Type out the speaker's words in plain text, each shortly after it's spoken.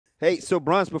Hey, so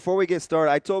Bruntz, before we get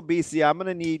started, I told BC I'm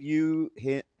gonna need you,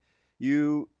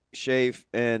 Shafe,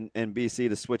 and BC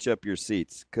to switch up your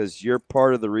seats because you're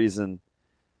part of the reason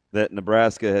that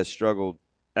Nebraska has struggled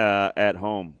at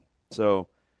home. So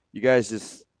you guys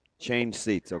just change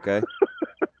seats, okay?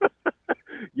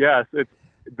 Yes, it's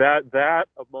that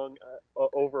among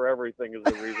over everything is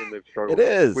the reason they've struggled. It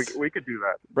is. We could do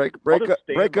that. Break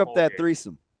up that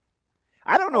threesome.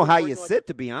 I don't know how you sit,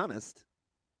 to be honest.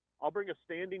 I'll bring a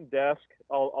standing desk.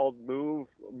 I'll move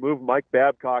Mike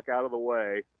Babcock out of the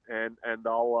way, and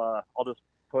I'll just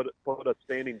put a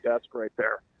standing desk right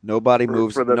there. Nobody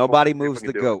moves the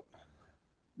goat.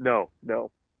 No.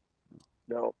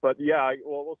 But yeah,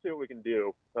 we'll see what we can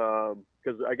do.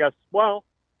 Because I guess,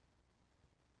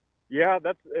 yeah,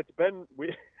 it's been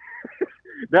we.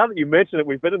 Now that you mention it,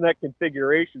 we've been in that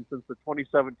configuration since the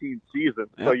 2017 season,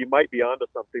 so you might be onto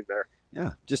something there.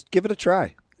 Yeah, just give it a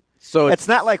try. So it's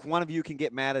not like one of you can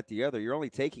get mad at the other. You're only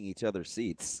taking each other's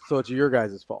seats. So it's your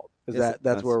guys' fault.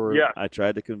 That's where we're? Yeah, I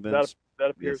tried to convince.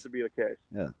 That appears to be the case.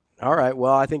 Yeah. All right.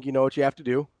 Well, I think you know what you have to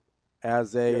do,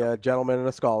 as a gentleman and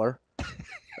a scholar.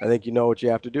 I think you know what you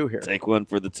have to do here. Take one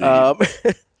for the team.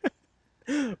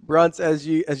 Bruntz, as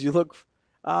you look,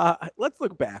 let's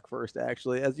look back first.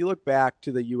 Actually, as you look back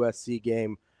to the USC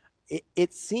game.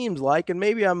 It seems like, and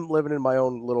maybe I'm living in my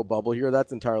own little bubble here,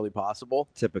 that's entirely possible.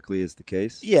 Typically is the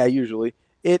case. Yeah, usually.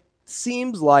 It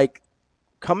seems like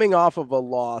coming off of a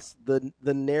loss, the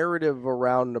narrative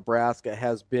around Nebraska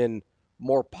has been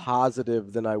more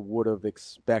positive than I would have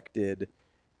expected.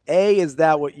 A, is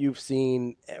that what you've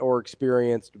seen or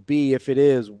experienced? B, if it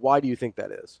is, why do you think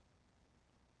that is?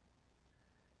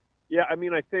 Yeah, I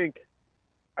mean, I think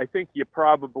you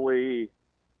probably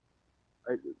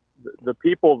the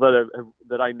people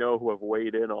that I know who have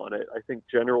weighed in on it, I think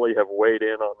generally have weighed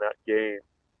in on that game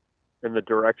and the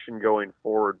direction going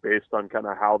forward based on kind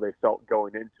of how they felt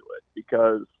going into it.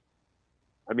 Because,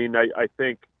 I mean, I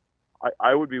think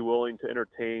I would be willing to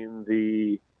entertain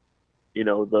the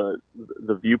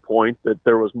viewpoint that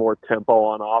there was more tempo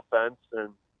on offense and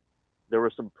there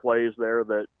were some plays there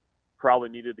that probably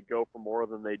needed to go for more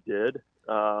than they did.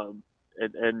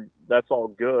 And that's all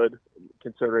good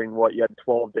considering what you had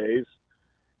 12 days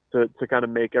to kind of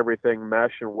make everything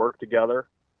mesh and work together.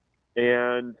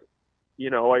 And,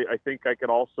 I think I could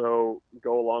also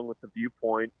go along with the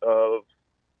viewpoint of,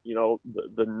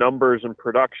 the numbers and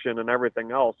production and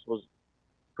everything else was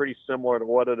pretty similar to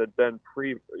what it had been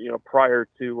prior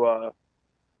to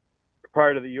the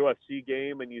USC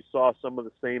game. And you saw some of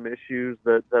the same issues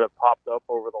that have popped up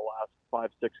over the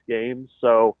last 5-6 games.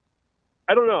 So,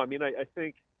 I don't know. I mean, I'm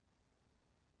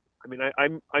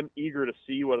eager to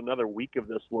see what another week of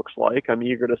this looks like. I'm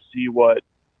eager to see what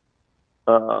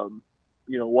it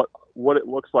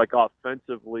looks like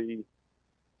offensively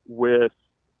with,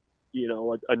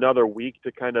 another week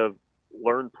to kind of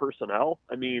learn personnel.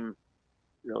 I mean,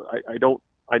 I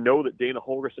know that Dana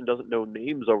Holgorsen doesn't know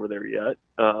names over there yet.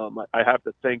 I have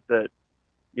to think that,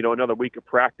 another week of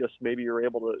practice, maybe you're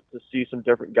able to see some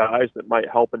different guys that might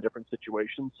help in different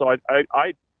situations. So I'm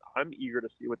eager to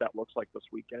see what that looks like this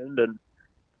weekend. And,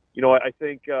 I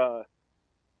think, the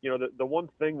one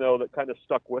thing though, that kind of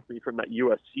stuck with me from that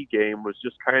USC game was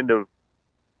just kind of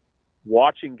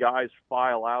watching guys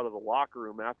file out of the locker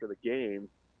room after the game.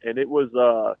 And it was,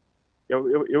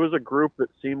 it was a group that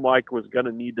seemed like was going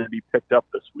to need to be picked up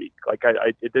this week. Like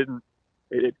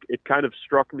it kind of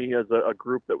struck me as a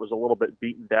group that was a little bit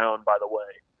beaten down by the way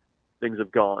things have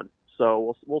gone.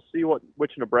 So we'll see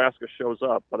which Nebraska shows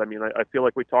up. But I mean, I feel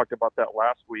like we talked about that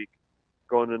last week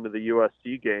going into the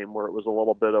USC game where it was a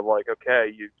little bit of like,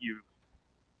 okay, you've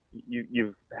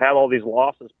had all these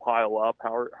losses pile up.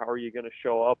 How are you going to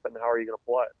show up and how are you going to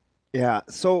play? Yeah.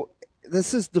 So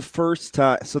this is the first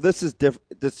time. So this is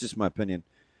different. This is just my opinion.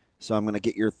 So I'm going to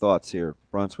get your thoughts here,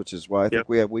 Bruntz, which is why I think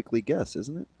we have weekly guests,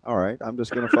 isn't it? All right. I'm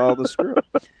just going to follow the script.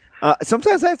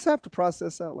 Sometimes I just have to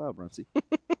process out loud, Bruntsy.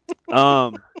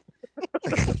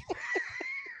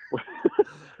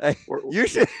 You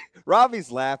should.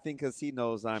 Ravi's laughing because he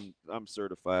knows I'm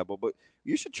certifiable, but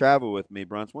you should travel with me,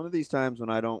 Bruntz. One of these times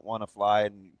when I don't want to fly,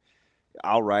 and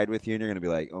I'll ride with you, and you're going to be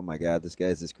like, "Oh my God, this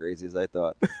guy's as crazy as I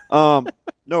thought."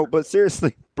 No, but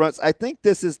seriously, Bruntz, I think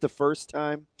this is the first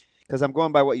time. Because I'm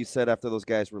going by what you said after those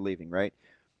guys were leaving, right?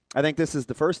 I think this is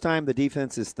the first time the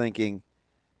defense is thinking,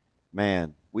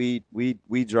 man, we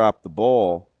dropped the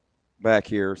ball back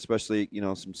here, especially,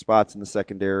 some spots in the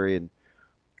secondary and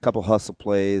a couple hustle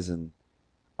plays. And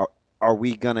are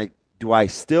we going to – do I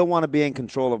still want to be in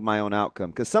control of my own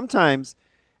outcome? Because sometimes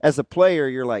as a player,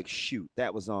 you're like, shoot,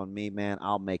 that was on me, man.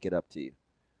 I'll make it up to you.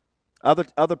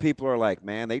 Other people are like,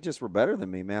 man, they just were better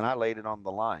than me, man. I laid it on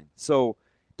the line. So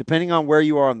depending on where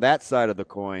you are on that side of the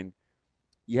coin,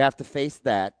 you have to face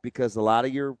that because a lot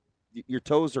of your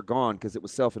toes are gone because it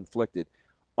was self-inflicted.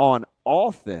 On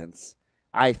offense,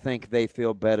 I think they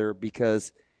feel better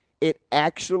because it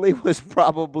actually was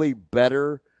probably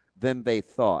better than they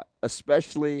thought,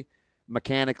 especially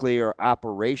mechanically or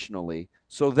operationally.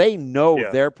 So they know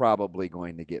Yeah. they're probably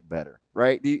going to get better,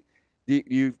 right? Do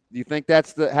you think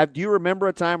that's do you remember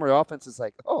a time where offense is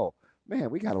like, oh man,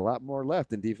 we got a lot more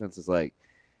left, and defense is like,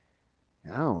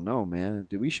 I don't know, man.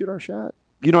 Did we shoot our shot?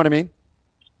 You know what I mean?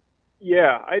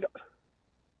 Yeah,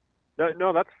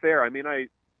 no, that's fair. I mean, I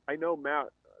know Matt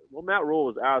Rule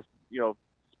was asked,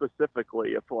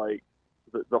 specifically if like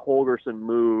the Holgorsen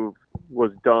move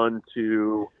was done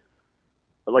to,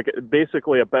 like,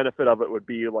 basically a benefit of it would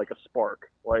be like a spark,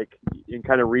 like in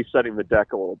kind of resetting the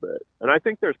deck a little bit. And I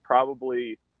think there's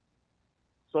probably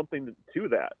something to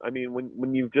that. I mean,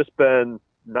 when you've just been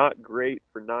not great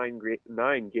for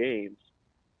nine games,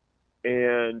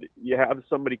 and you have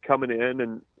somebody coming in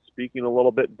and speaking a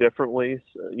little bit differently,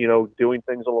 doing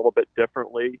things a little bit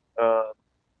differently.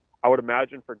 I would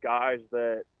imagine for guys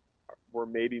that were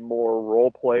maybe more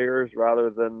role players rather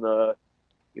than the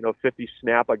 50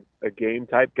 snap a game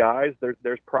type guys,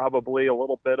 there's probably a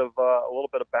little bit of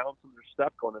bounce in their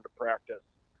step going into practice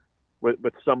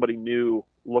with somebody new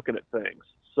looking at things.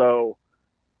 So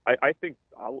I think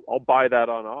I'll buy that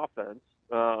on offense.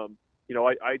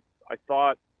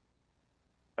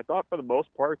 I thought for the most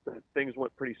part that things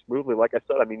went pretty smoothly. Like I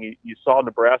said, I mean, you saw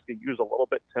Nebraska use a little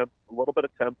bit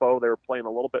of tempo. They were playing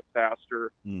a little bit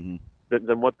faster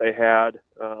than what they had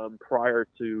prior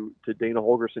to Dana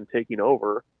Holgorsen taking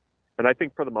over. And I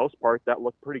think for the most part that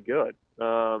looked pretty good.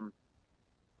 There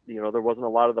wasn't a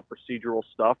lot of the procedural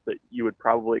stuff that you would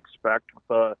probably expect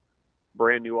with a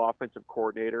brand new offensive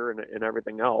coordinator and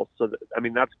everything else. So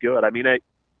that's good. I mean,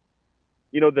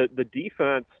 the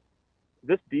defense.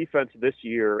 This defense this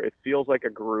year, it feels like a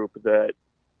group that,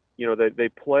 they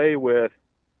play with,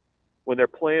 when they're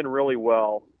playing really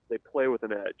well, they play with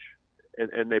an edge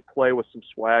and they play with some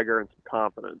swagger and some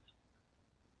confidence.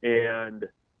 And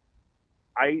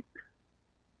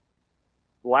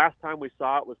last time we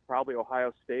saw it was probably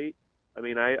Ohio State. I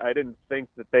mean, I didn't think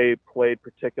that they played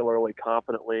particularly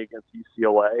confidently against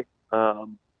UCLA.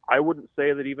 I wouldn't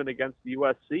say that even against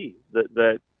USC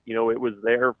that it was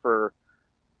there for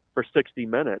 60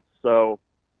 minutes. So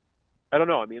I don't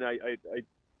know. I mean, I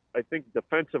think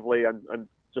defensively, I'm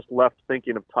just left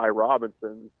thinking of Ty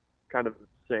Robinson, kind of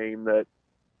saying that,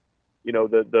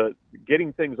 the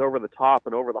getting things over the top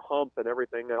and over the hump and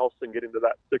everything else and getting to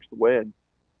that sixth win.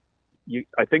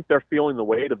 I think they're feeling the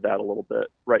weight of that a little bit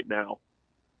right now.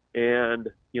 And,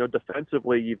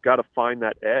 defensively, you've got to find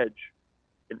that edge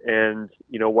and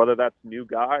whether that's new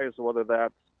guys, whether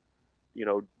that's,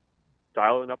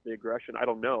 dialing up the aggression, I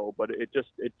don't know, but it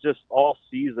just all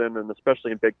season, and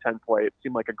especially in Big Ten play, it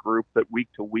seemed like a group that week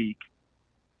to week,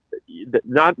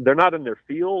 they're not in their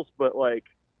feels, but like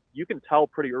you can tell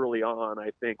pretty early on,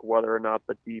 I think, whether or not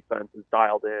the defense is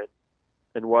dialed in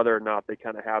and whether or not they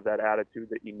kind of have that attitude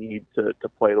that you need to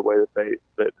play the way that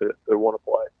they want to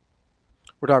play.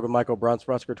 We're talking with Michael Bruntz,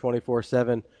 Husker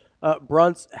 24/7.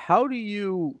 Bruntz, how do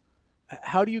you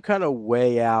kind of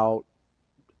weigh out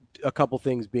a couple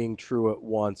things being true at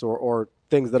once, or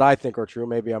things that I think are true?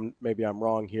 Maybe I'm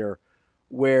wrong here,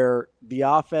 where the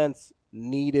offense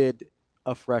needed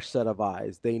a fresh set of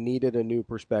eyes. They needed a new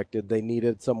perspective. They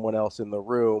needed someone else in the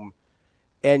room.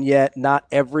 And yet not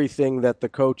everything that the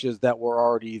coaches that were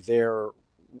already there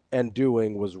and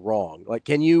doing was wrong.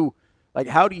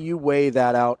 How do you weigh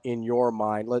that out in your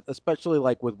mind? Especially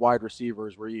like with wide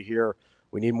receivers where you hear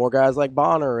we need more guys like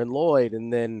Bonner and Lloyd.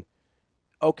 And then,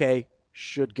 okay,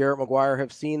 should Garrett McGuire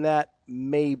have seen that?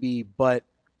 Maybe, but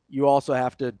you also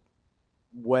have to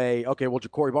weigh, okay, well,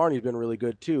 Ja'Cory Barney's been really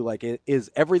good too. Like,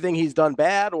 is everything he's done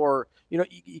bad, or, you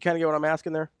kind of get what I'm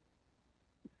asking there?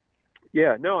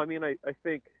 Yeah, no, I mean, I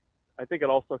think it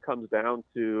also comes down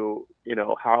to,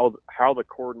 how the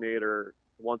coordinator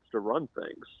wants to run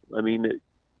things. I mean,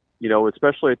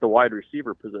 especially at the wide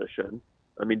receiver position.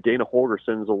 I mean, Dana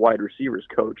Holgorsen is a wide receivers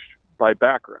coach by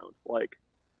background. Like,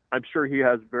 I'm sure he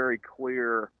has very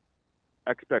clear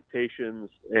expectations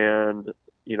and,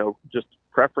 just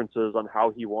preferences on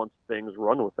how he wants things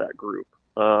run with that group.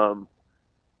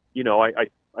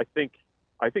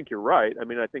 I think you're right. I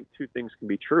mean, I think two things can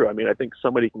be true. I mean, I think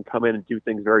somebody can come in and do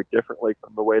things very differently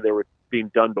from the way they were being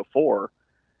done before,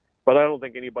 but I don't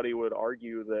think anybody would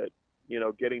argue that,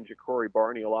 getting Ja'Cory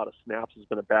Barney a lot of snaps has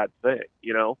been a bad thing.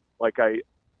 Like I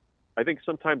think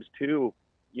sometimes too,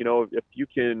 if you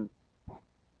can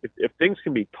if things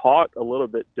can be taught a little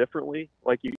bit differently,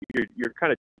 like you're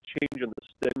kind of changing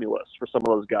the stimulus for some of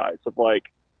those guys. Of like,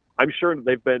 I'm sure that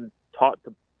they've been taught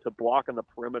to block on the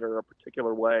perimeter a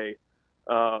particular way,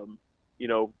 you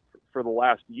know, for the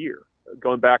last year,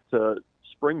 going back to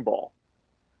spring ball.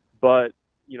 But,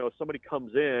 you know, somebody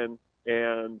comes in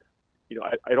and, you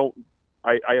know,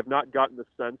 I have not gotten the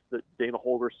sense that Dana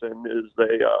Holgorsen is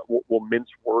will mince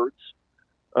words.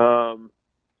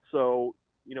 So,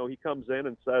 you know, he comes in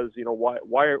and says, you know,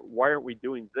 why aren't we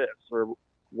doing this, or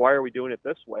why are we doing it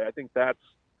this way? I think that's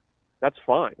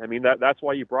fine. I mean, that's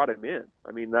why you brought him in.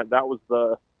 I mean, that was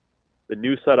the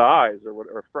new set of eyes,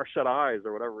 or fresh set of eyes,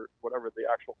 or whatever the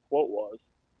actual quote was.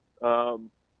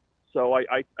 So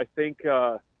I think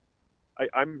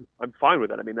I'm fine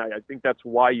with it. I mean, I think that's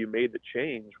why you made the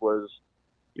change was,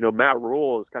 you know, Matt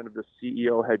Rule is kind of the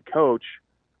CEO head coach.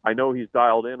 I know he's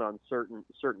dialed in on certain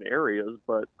areas,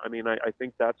 but I mean, I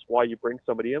think that's why you bring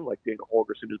somebody in like Dana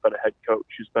Holgorsen, who's been a head coach,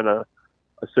 who's been a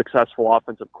successful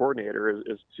offensive coordinator,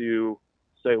 is to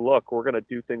say, look, we're going to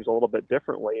do things a little bit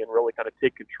differently and really kind of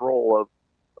take control of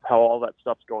how all that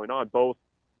stuff's going on, both,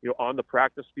 you know, on the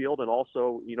practice field and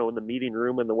also, you know, in the meeting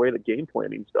room and the way that game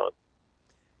planning's done.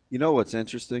 You know what's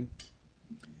interesting?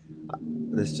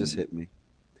 This just hit me.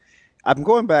 I'm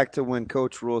going back to when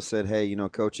Coach Rule said, hey, you know,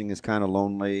 coaching is kind of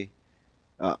lonely.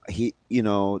 You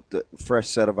know, the fresh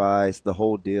set of eyes, the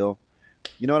whole deal.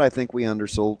 You know what I think we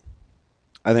undersold?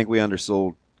 I think we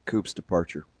undersold Coop's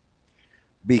departure.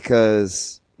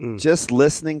 Because just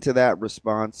listening to that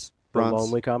response, The Bruntz,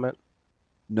 lonely comment?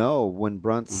 No, when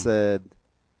Bruntz said,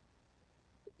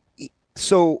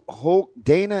 so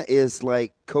Dana is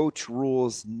like Coach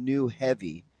Rule's new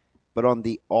heavy, but on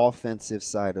the offensive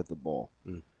side of the ball.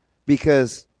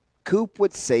 Because Coop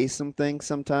would say some things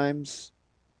sometimes,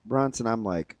 Bruntz, and I'm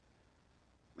like,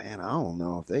 man, I don't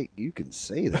know if you can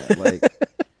say that. Like,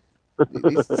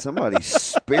 somebody's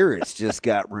spirits just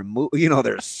got removed. You know,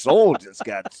 their soul just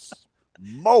got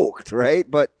smoked, right?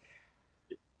 But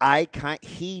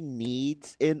he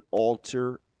needs an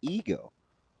alter ego.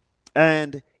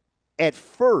 And at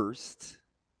first,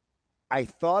 I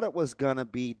thought it was going to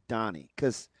be Donnie,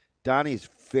 because Donnie's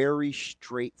very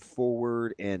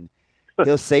straightforward and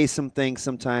he'll say some things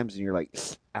sometimes and you're like,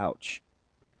 ouch.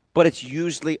 But it's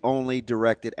usually only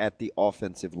directed at the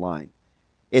offensive line.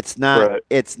 It's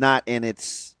not in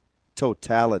its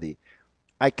totality.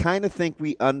 I kind of think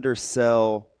we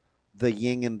undersell the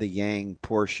yin and the yang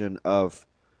portion of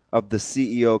the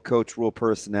CEO Coach Rule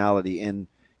personality and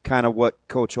kind of what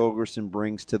Coach Holgorsen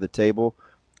brings to the table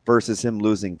versus him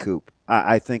losing Coop.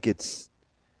 I think it's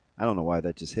 – I don't know why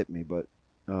that just hit me, but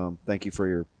thank you for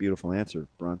your beautiful answer,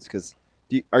 Bruntz, because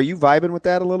are you vibing with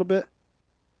that a little bit?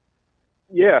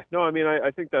 Yeah. No, I mean,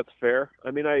 I think that's fair.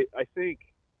 I mean, I think –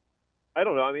 I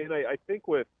don't know. I mean, I think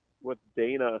with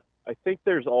Dana, I think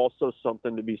there's also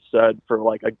something to be said for,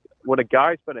 like, when a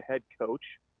guy's been a head coach,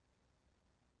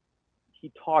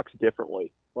 he talks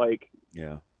differently. Like,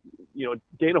 yeah, you know,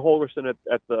 Dana Holgorsen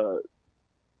at the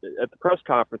press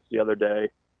conference the other day,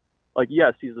 like,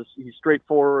 yes, he's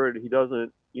straightforward. He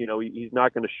doesn't, you know, he's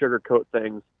not going to sugarcoat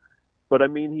things. But I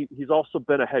mean, he's also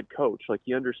been a head coach. Like,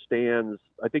 he understands.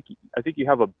 I think you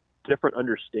have a different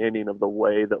understanding of the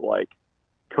way that, like,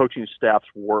 coaching staffs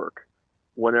work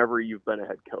whenever you've been a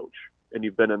head coach and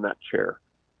you've been in that chair.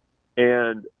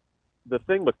 And the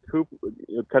thing with Cooper,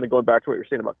 kind of going back to what you're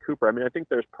saying about Cooper, I mean, I think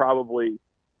there's probably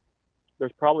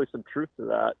some truth to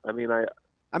that. I mean,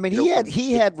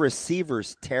 he had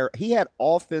receivers he had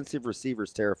offensive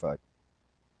receivers terrified.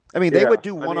 I mean, they would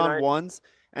do one-on-ones,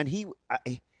 and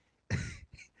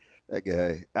that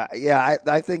guy.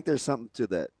 I think there's something to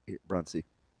that, Bruntz.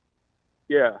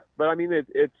 Yeah, but I mean,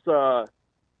 it's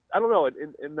I don't know.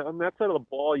 And on that side of the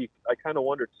ball, I kind of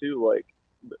wonder too, like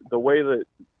the way that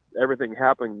everything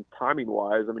happened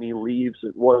timing-wise. I mean, he leaves.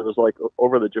 It was like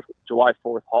over the July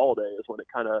 4th holiday is when it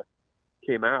kind of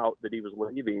came out that he was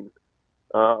leaving.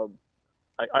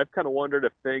 I've kind of wondered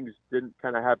if things didn't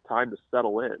kind of have time to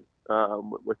settle in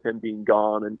with him being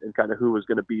gone and kind of who was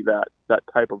going to be that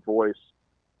type of voice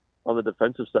on the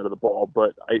defensive side of the ball.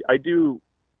 But I don't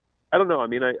know. I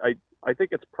mean, I think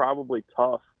it's probably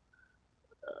tough.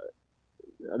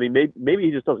 I mean, maybe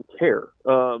he just doesn't care.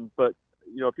 But,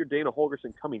 you know, if you're Dana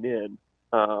Holgorsen coming in,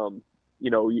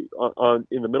 you know,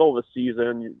 in the middle of the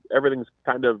season, everything's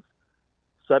kind of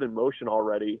set in motion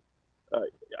already.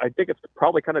 I think it's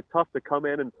probably kind of tough to come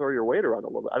in and throw your weight around a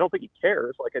little bit. I don't think he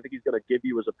cares. Like, I think he's going to give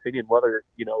you his opinion whether,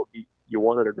 you know, you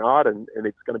want it or not, and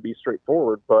it's going to be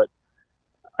straightforward. But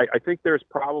I think there's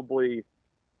probably,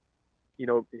 you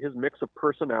know, his mix of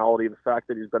personality, the fact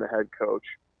that he's been a head coach,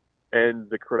 and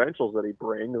the credentials that he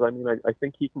brings, I mean, I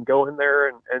think he can go in there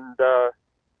and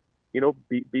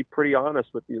be pretty honest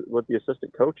with the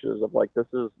assistant coaches of like, this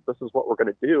is what we're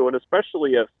going to do. And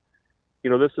especially if,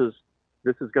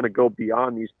 this is going to go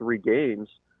beyond these 3 games.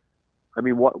 I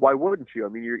mean, why wouldn't you? I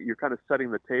mean, you're kind of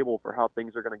setting the table for how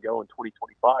things are going to go in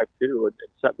 2025 too, and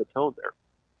setting the tone there.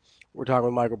 We're talking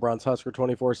with Michael Bruntz, Husker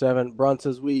 24/7. Bruntz,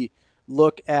 as we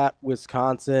look at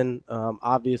Wisconsin,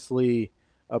 obviously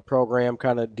a program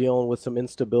kind of dealing with some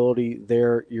instability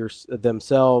there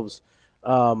themselves.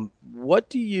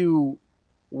 What are you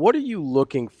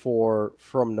looking for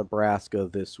from Nebraska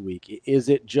this week? Is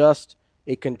it just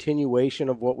a continuation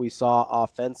of what we saw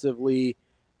offensively,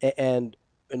 and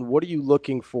what are you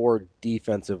looking for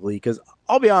defensively? Because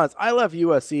I'll be honest, I left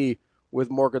USC with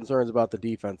more concerns about the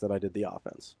defense than I did the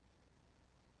offense.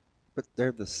 But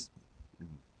they're this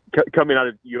coming out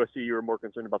of USC, you were more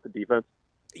concerned about the defense.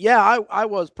 Yeah, I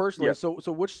was personally. Yeah.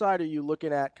 So which side are you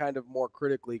looking at kind of more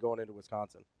critically going into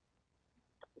Wisconsin?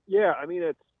 Yeah, I mean,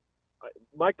 it's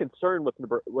my concern with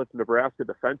Nebraska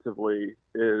defensively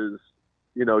is,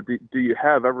 do you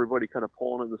have everybody kind of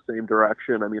pulling in the same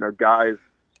direction? I mean, are guys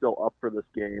still up for this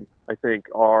game? I think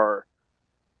are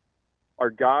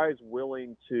guys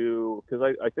willing to,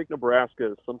 because I think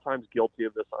Nebraska is sometimes guilty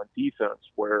of this on defense,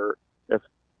 where if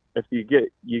you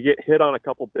get hit on a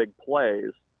couple big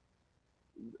plays,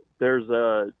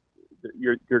 you're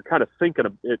kind of thinking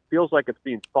of, it feels like it's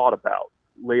being thought about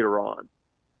later on.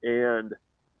 And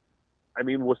I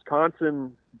mean,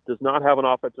 Wisconsin does not have an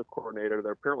offensive coordinator.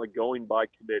 They're apparently going by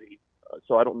committee.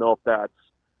 So I don't know if that's,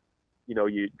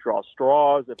 you draw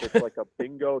straws, if it's like a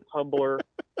bingo tumbler,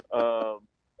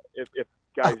 if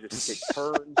guys just take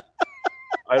turns.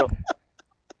 I don't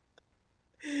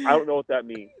know what that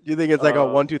means. Do you think it's like a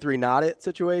 1, 2, 3 not it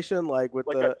situation, like with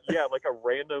like a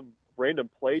random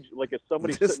play, like if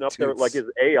somebody's sitting up there, like is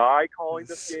AI calling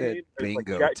this game?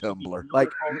 Bingo like tumbler. Like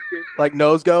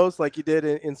nose goes, like you did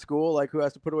in school, like who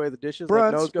has to put away the dishes? Bruntz,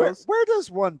 like nose goes. Where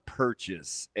does one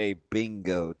purchase a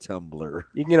bingo tumbler?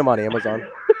 You can get them on Amazon.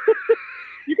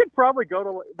 You could probably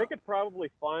they could probably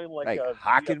find like a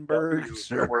Hockenberg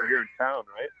somewhere here in town,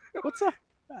 right? What's up?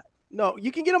 No,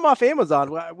 you can get them off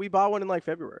Amazon. We bought one in like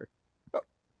February.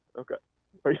 Okay.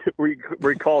 Were you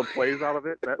calling plays out of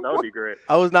it? That would be great.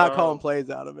 I was not calling plays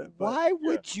out of it. Why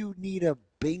would you need a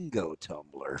bingo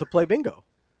tumbler? To play bingo.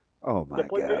 Oh, my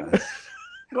God.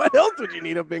 What else would you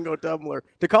need a bingo tumbler?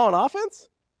 To call an offense?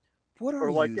 What are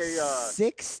or like you, a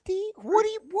 60?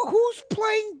 Who's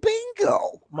playing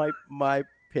bingo? My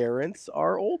parents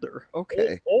are older.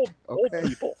 Okay. Old Okay,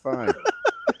 people. Fine.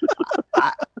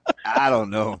 I don't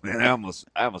know, man. I almost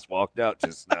walked out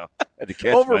just now. I had to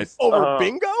catch myself. Over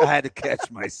bingo? I had to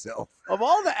catch myself. Of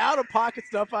all the out-of-pocket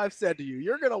stuff I've said to you,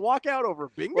 you're gonna walk out over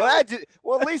bingo?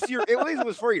 Well, at least it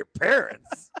was for your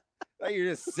parents. Like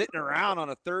you're just sitting around on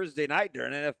a Thursday night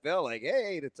during NFL, like,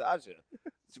 hey, Natasha,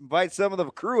 let's invite some of the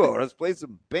crew over. Let's play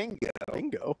some bingo.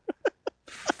 Bingo.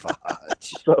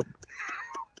 Fudge.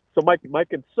 So my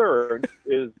concern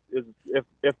is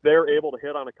if they're able to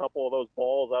hit on a couple of those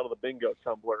balls out of the bingo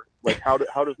tumbler, like how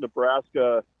does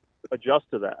Nebraska adjust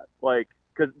to that? Like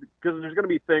because there's going to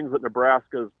be things that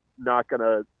Nebraska's not going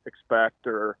to expect,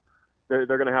 or they're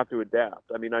going to have to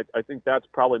adapt. I mean, I think that's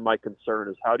probably my concern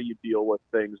is how do you deal with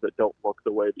things that don't look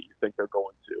the way that you think they're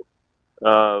going to.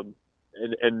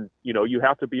 And you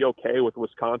have to be okay with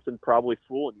Wisconsin probably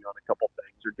fooling you on a couple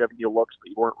things or giving you looks that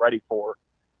you weren't ready for,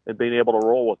 and being able to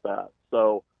roll with that.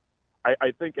 So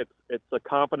I think it's a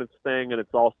confidence thing, and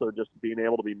it's also just being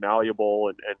able to be malleable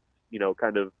and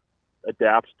kind of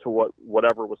adapt to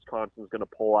whatever Wisconsin's going to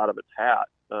pull out of its hat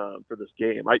for this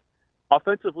game.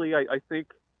 Offensively, I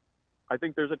think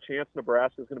there's a chance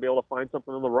Nebraska is going to be able to find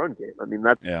something in the run game. I mean,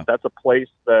 that's a place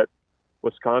that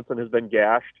Wisconsin has been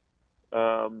gashed.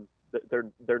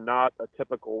 They're not a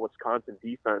typical Wisconsin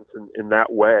defense in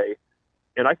that way.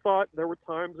 And I thought there were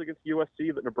times against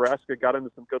USC that Nebraska got into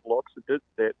some good looks.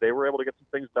 They were able to get some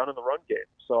things done in the run game.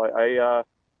 So I'm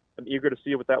eager to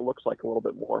see what that looks like a little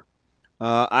bit more.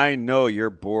 I know your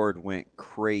board went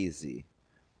crazy.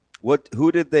 Who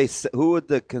would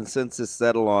the consensus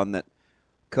settle on that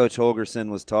Coach Holgorsen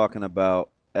was talking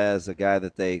about as a guy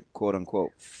that they quote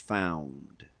unquote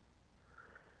found?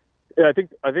 Yeah, I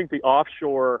think the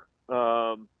offshore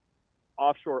odds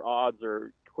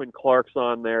are Quinn Clark's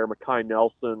on there, Mekhi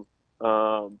Nelson.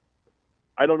 I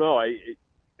don't know. I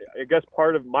guess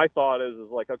part of my thought is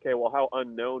like, okay, well, how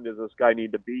unknown does this guy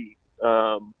need to be?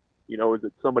 Is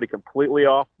it somebody completely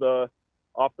off the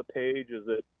page? Is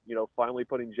it finally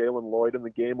putting Jalen Lloyd in the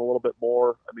game a little bit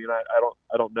more? I mean,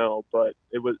 I don't know, but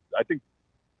I think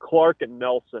Clark and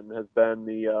Nelson has been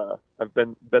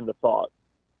the thought.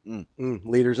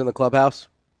 Leaders in the clubhouse.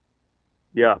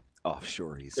 Yeah. Oh,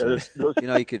 sure. He's.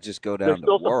 Yeah, you could just go down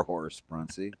to Warhorse,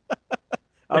 Bruntz.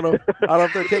 I don't know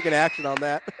if they're taking action on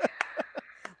that.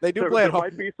 They do play at home.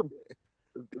 Might be some.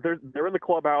 They're in the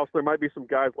clubhouse. There might be some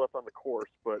guys left on the course,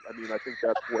 but I mean, I think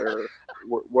that's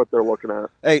what they're looking at.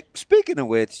 Hey, speaking of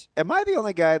which, am I the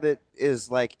only guy that is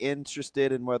like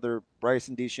interested in whether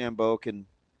Bryson DeChambeau can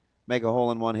make a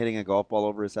hole-in-one hitting a golf ball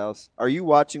over his house? Are you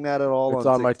watching that at all? It's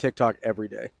on my TikTok every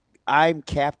day. I'm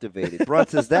captivated.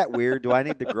 Bruntz, is that weird? Do I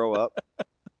need to grow up?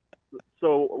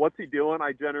 So what's he doing?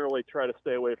 I generally try to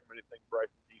stay away from anything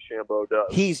Bryson DeChambeau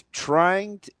does. He's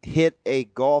trying to hit a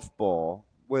golf ball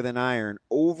with an iron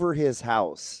over his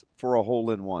house for a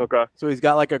hole-in-one. Okay. So he's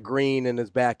got like a green in his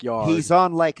backyard. He's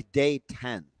on like day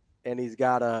 10. And he's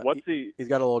got he's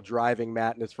got a little driving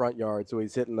mat in his front yard, so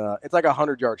he's hitting it's like a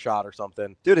 100-yard shot or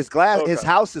something. Dude, his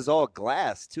house is all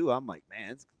glass too. I'm like,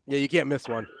 man. Yeah, you can't miss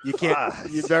one. You can't.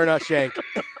 You better not shank.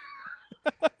 He's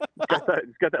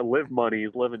got that live money.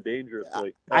 He's living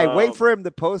dangerously. I wait for him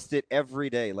to post it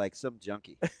every day, like some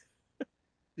junkie.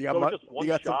 You got just one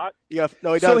shot?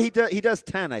 No, he does. So he does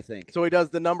 10, I think. So he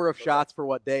does the number of shots for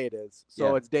what day it is.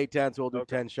 So Yeah. it's day 10, so we'll do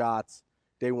 10 shots.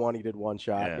 Day 1, he did 1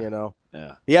 shot. Yeah. You know.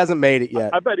 Yeah. He hasn't made it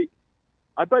yet. I bet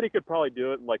he could probably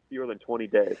do it in like fewer than 20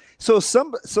 days. So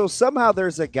somehow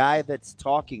there's a guy that's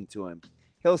talking to him.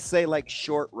 He'll say like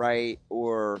short right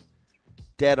or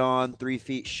dead on 3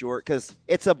 feet short because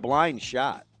it's a blind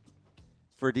shot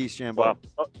for DeChambeau. Wow.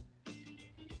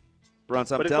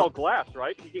 Bruntz, But it's all glass,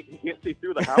 right? He can't see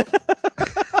through the house.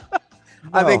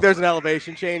 I think there's an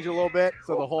elevation change a little bit,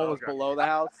 so the hole is below the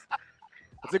house.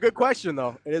 It's a good question,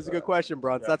 though. It is a good question,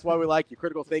 Bruntz. That's why we like you.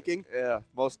 Critical thinking. Yeah,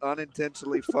 most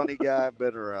unintentionally funny guy I've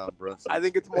been around, Bruntz. I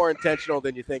think it's more intentional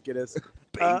than you think it is.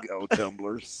 Bingo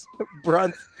tumblers.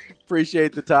 Bruntz,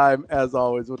 appreciate the time, as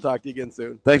always. We'll talk to you again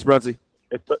soon. Thanks, Bruntz.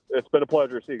 It's been a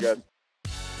pleasure. See you guys.